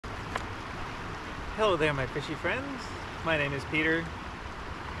Hello there, my fishy friends. My name is Peter,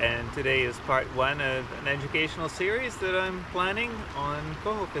 and today is part one of an educational series that I'm planning on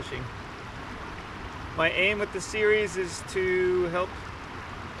coho fishing. My aim with the series is to help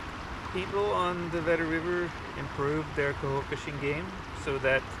people on the Vedder River improve their coho fishing game so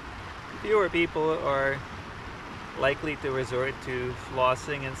that fewer people are likely to resort to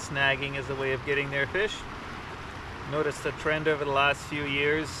flossing and snagging as a way of getting their fish. Noticed a trend over the last few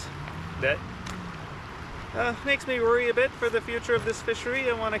years that makes me worry a bit for the future of this fishery.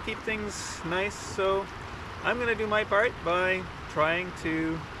 I want to keep things nice, so I'm going to do my part by trying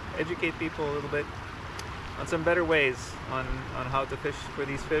to educate people a little bit on some better ways on how to fish for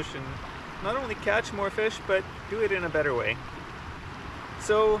these fish and not only catch more fish, but do it in a better way.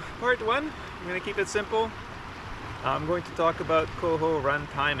 So part one, I'm going to keep it simple. I'm going to talk about coho run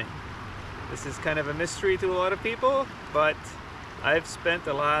timing. This is kind of a mystery to a lot of people, but I've spent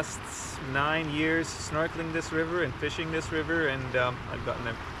the last 9 years snorkeling this river and fishing this river, and I've gotten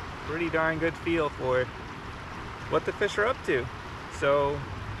a pretty darn good feel for what the fish are up to. So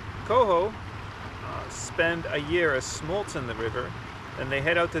coho spend a year as smolts in the river, then they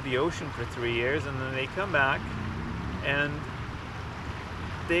head out to the ocean for 3 years, and then they come back and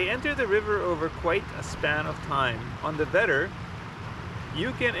they enter the river over quite a span of time. On the Vedder,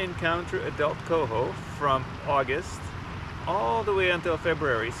 you can encounter adult coho from August all the way until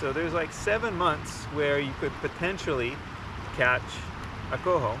February. So there's like 7 months where you could potentially catch a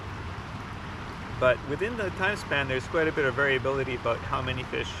coho. But within the time span, there's quite a bit of variability about how many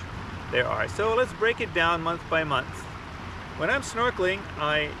fish there are. So let's break it down month by month. When I'm snorkeling,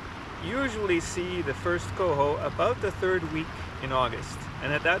 I usually see the first coho about the 3rd week in August.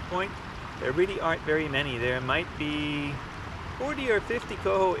 And at that point, there really aren't very many. There might be 40 or 50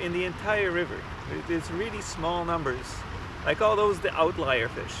 coho in the entire river. It's really small numbers. I call those the outlier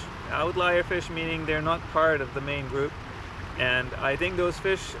fish. Outlier fish meaning they're not part of the main group. And I think those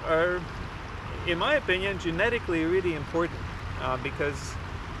fish are, in my opinion, genetically really important because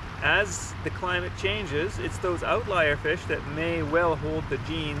as the climate changes, it's those outlier fish that may well hold the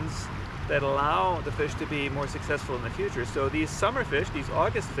genes that allow the fish to be more successful in the future. So these summer fish, these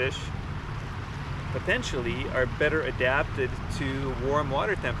August fish, potentially are better adapted to warm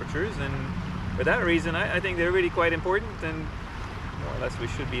water temperatures, and for that reason I think they're really quite important, and more or less we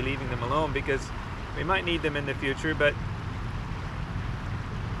should be leaving them alone because we might need them in the future. But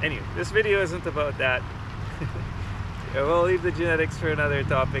anyway, this video isn't about that. We'll leave the genetics for another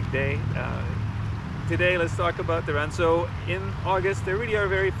topic day. Today let's talk about the run. So in August there really are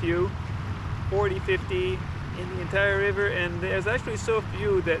very few, 40, 50 in the entire river, and there's actually so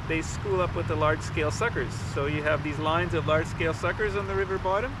few that they school up with the large-scale suckers. So you have these lines of large-scale suckers on the river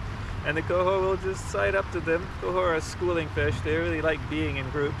bottom, and the coho will just side up to them. Coho are a schooling fish. They really like being in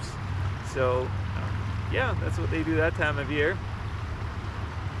groups. So yeah, that's what they do that time of year.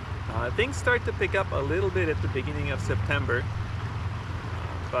 Things start to pick up a little bit at the beginning of September,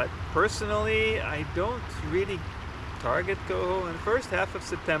 but personally I don't really target coho in the first half of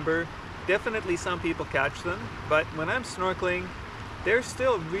September. Definitely some people catch them, but when I'm snorkeling, they're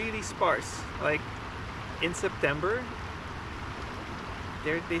still really sparse. Like in September,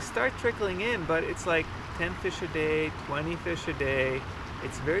 they start trickling in, but it's like 10 fish a day, 20 fish a day.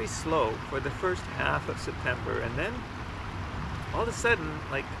 It's very slow for the first half of September, and then all of a sudden,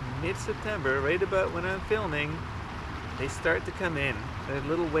 like mid-September, right about when I'm filming, they start to come in. They're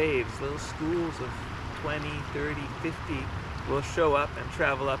little waves, little schools of 20, 30, 50 will show up and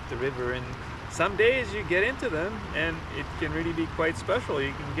travel up the river, and some days you get into them and it can really be quite special.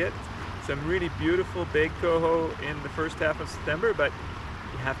 You can get some really beautiful big coho in the first half of September, but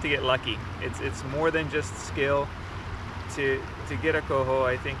you have to get lucky. It's more than just skill to get a coho.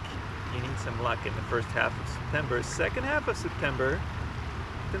 I think you need some luck in the first half of September. Second half of September,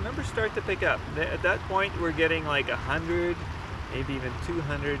 the numbers start to pick up. At that point we're getting like 100, maybe even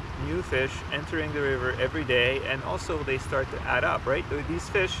 200 new fish entering the river every day, and also they start to add up, right? These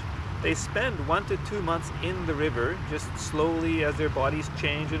fish, they spend 1 to 2 months in the river, just slowly as their bodies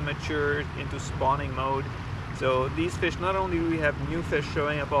change and mature into spawning mode. So these fish, not only do we have new fish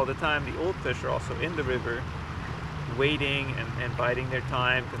showing up all the time, the old fish are also in the river waiting and biding their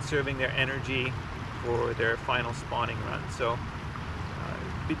time, conserving their energy for their final spawning run. So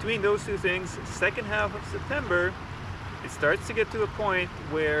between those two things, second half of September, it starts to get to a point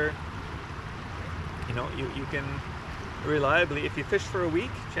where you know you can reliably, if you fish for a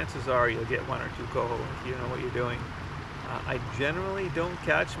week, chances are you'll get 1 or 2 coho if you know what you're doing. I generally don't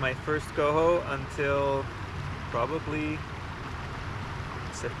catch my first coho until probably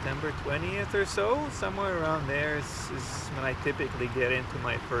September 20th or so. Somewhere around there is when I typically get into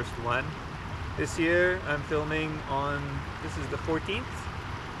my first one. This year I'm filming on, this is the 14th,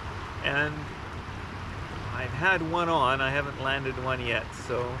 and I've had one on, I haven't landed one yet,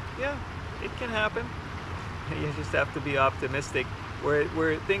 so yeah, it can happen. You just have to be optimistic.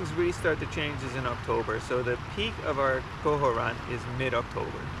 Where things really start to change is in October, so the peak of our Coho run is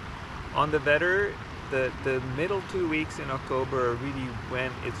mid-October. On the Vedder, the middle 2 weeks in October are really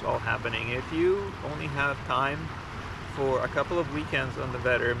when it's all happening. If you only have time for a couple of weekends on the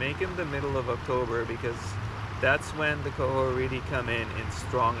Vedder, make them the middle of October, because that's when the Coho really come in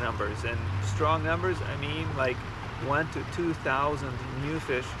strong numbers. And strong numbers, I mean like 1,000 to 2,000 new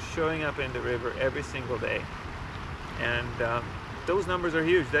fish showing up in the river every single day. And those numbers are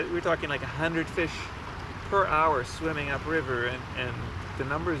huge. We're talking like 100 fish per hour swimming upriver, and the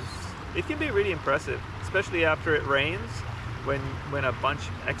numbers, it can be really impressive, especially after it rains, when a bunch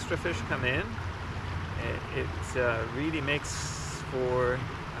of extra fish come in. It really makes for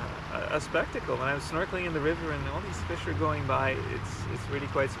a spectacle. When I'm snorkeling in the river and all these fish are going by, it's really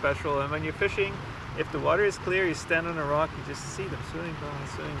quite special. And when you're fishing, if the water is clear, you stand on a rock, you just see them swimming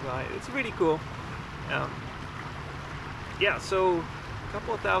by. It's really cool. Yeah, so a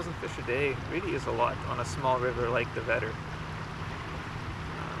couple of thousand fish a day really is a lot on a small river like the Vedder.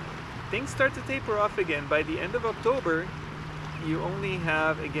 Things start to taper off again. By the end of October, you only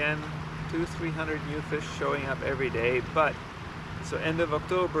have, again, 200-300 new fish showing up every day. But so end of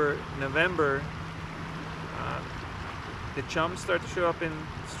October, November, the chums start to show up in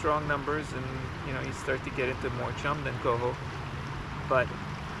strong numbers, and you know, you start to get into more chum than Coho. But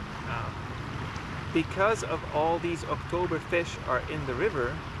because of all these October fish are in the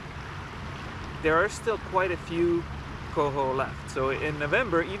river, there are still quite a few Coho left. So in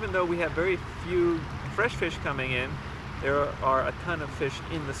November, even though we have very few fresh fish coming in, there are a ton of fish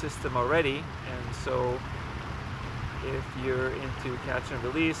in the system already. And so if you're into catch and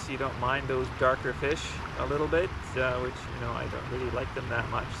release, you don't mind those darker fish a little bit, which, you know, I don't really like them that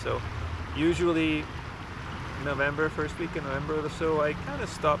much. So usually November, first week in November or so, I kind of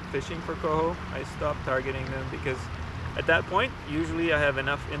stopped fishing for Coho. I stopped targeting them, because at that point usually I have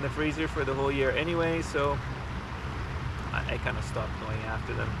enough in the freezer for the whole year anyway, so I kind of stopped going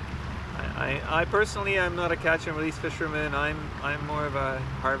after them. I personally, I'm not a catch and release fisherman. I'm more of a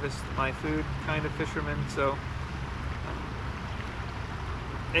harvest my food kind of fisherman. So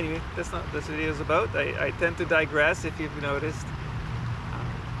anyway, that's not what this video is about. I tend to digress, if you've noticed.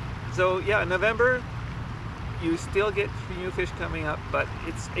 So yeah, November, you still get new fish coming up, but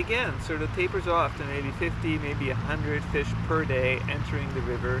it's again sort of tapers off to maybe 50, maybe 100 fish per day entering the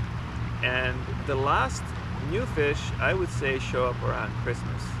river. And the last new fish, I would say, show up around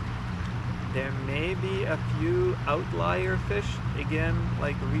Christmas. There may be a few outlier fish, again,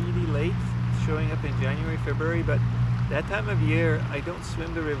 like really late, showing up in January, February, but that time of year, I don't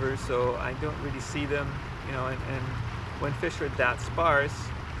swim the river, so I don't really see them, you know, and when fish are that sparse,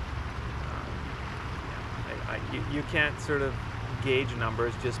 you can't sort of gauge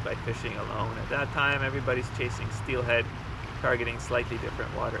numbers just by fishing alone. At that time, everybody's chasing steelhead, targeting slightly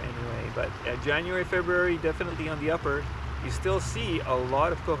different water anyway. But January, February, definitely on the upper, you still see a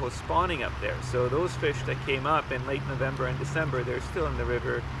lot of Coho spawning up there. So those fish that came up in late November and December, they're still in the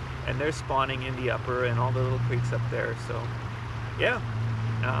river, and they're spawning in the upper and all the little creeks up there. So yeah,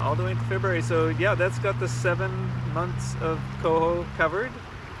 all the way into February. So yeah, that's got the 7 months of Coho covered.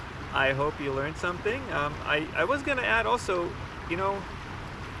 I hope you learned something. I was gonna add also, you know,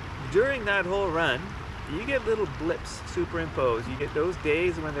 during that whole run, you get little blips superimposed. You get those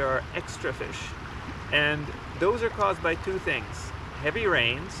days when there are extra fish. And those are caused by 2 things. Heavy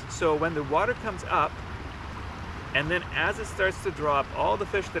rains, so when the water comes up, and then as it starts to drop, all the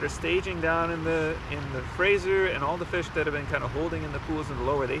fish that are staging down in the Fraser and all the fish that have been kind of holding in the pools in the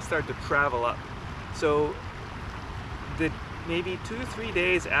lower, they start to travel up. So maybe 2-3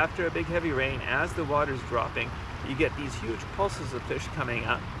 days after a big heavy rain, as the water's dropping, you get these huge pulses of fish coming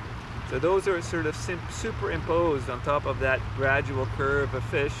up. So those are sort of superimposed on top of that gradual curve of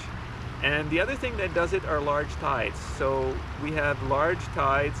fish. And the other thing that does it are large tides. So we have large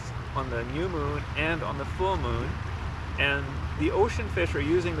tides on the new moon and on the full moon, and the ocean fish are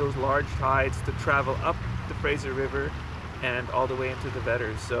using those large tides to travel up the Fraser River and all the way into the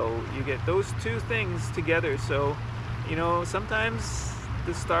Vedder. So you get those 2 things together. So, you know, sometimes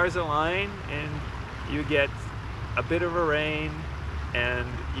the stars align and you get a bit of a rain, and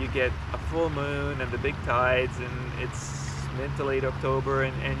you get a full moon and the big tides, and it's mid to late October,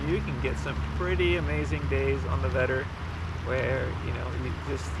 and you can get some pretty amazing days on the Vedder where, you know,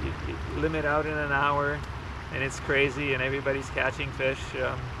 you limit out in an hour and it's crazy and everybody's catching fish.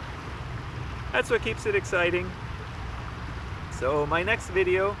 That's what keeps it exciting. So my next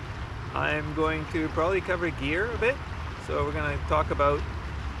video I'm going to probably cover gear a bit. So we're going to talk about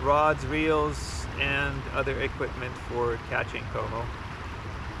rods, reels, and other equipment for catching coho.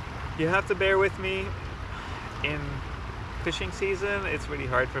 You have to bear with me. In fishing season, it's really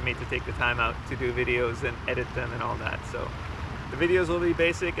hard for me to take the time out to do videos and edit them and all that. So the videos will be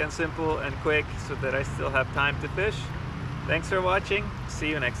basic and simple and quick so that I still have time to fish. Thanks for watching. See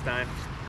you next time.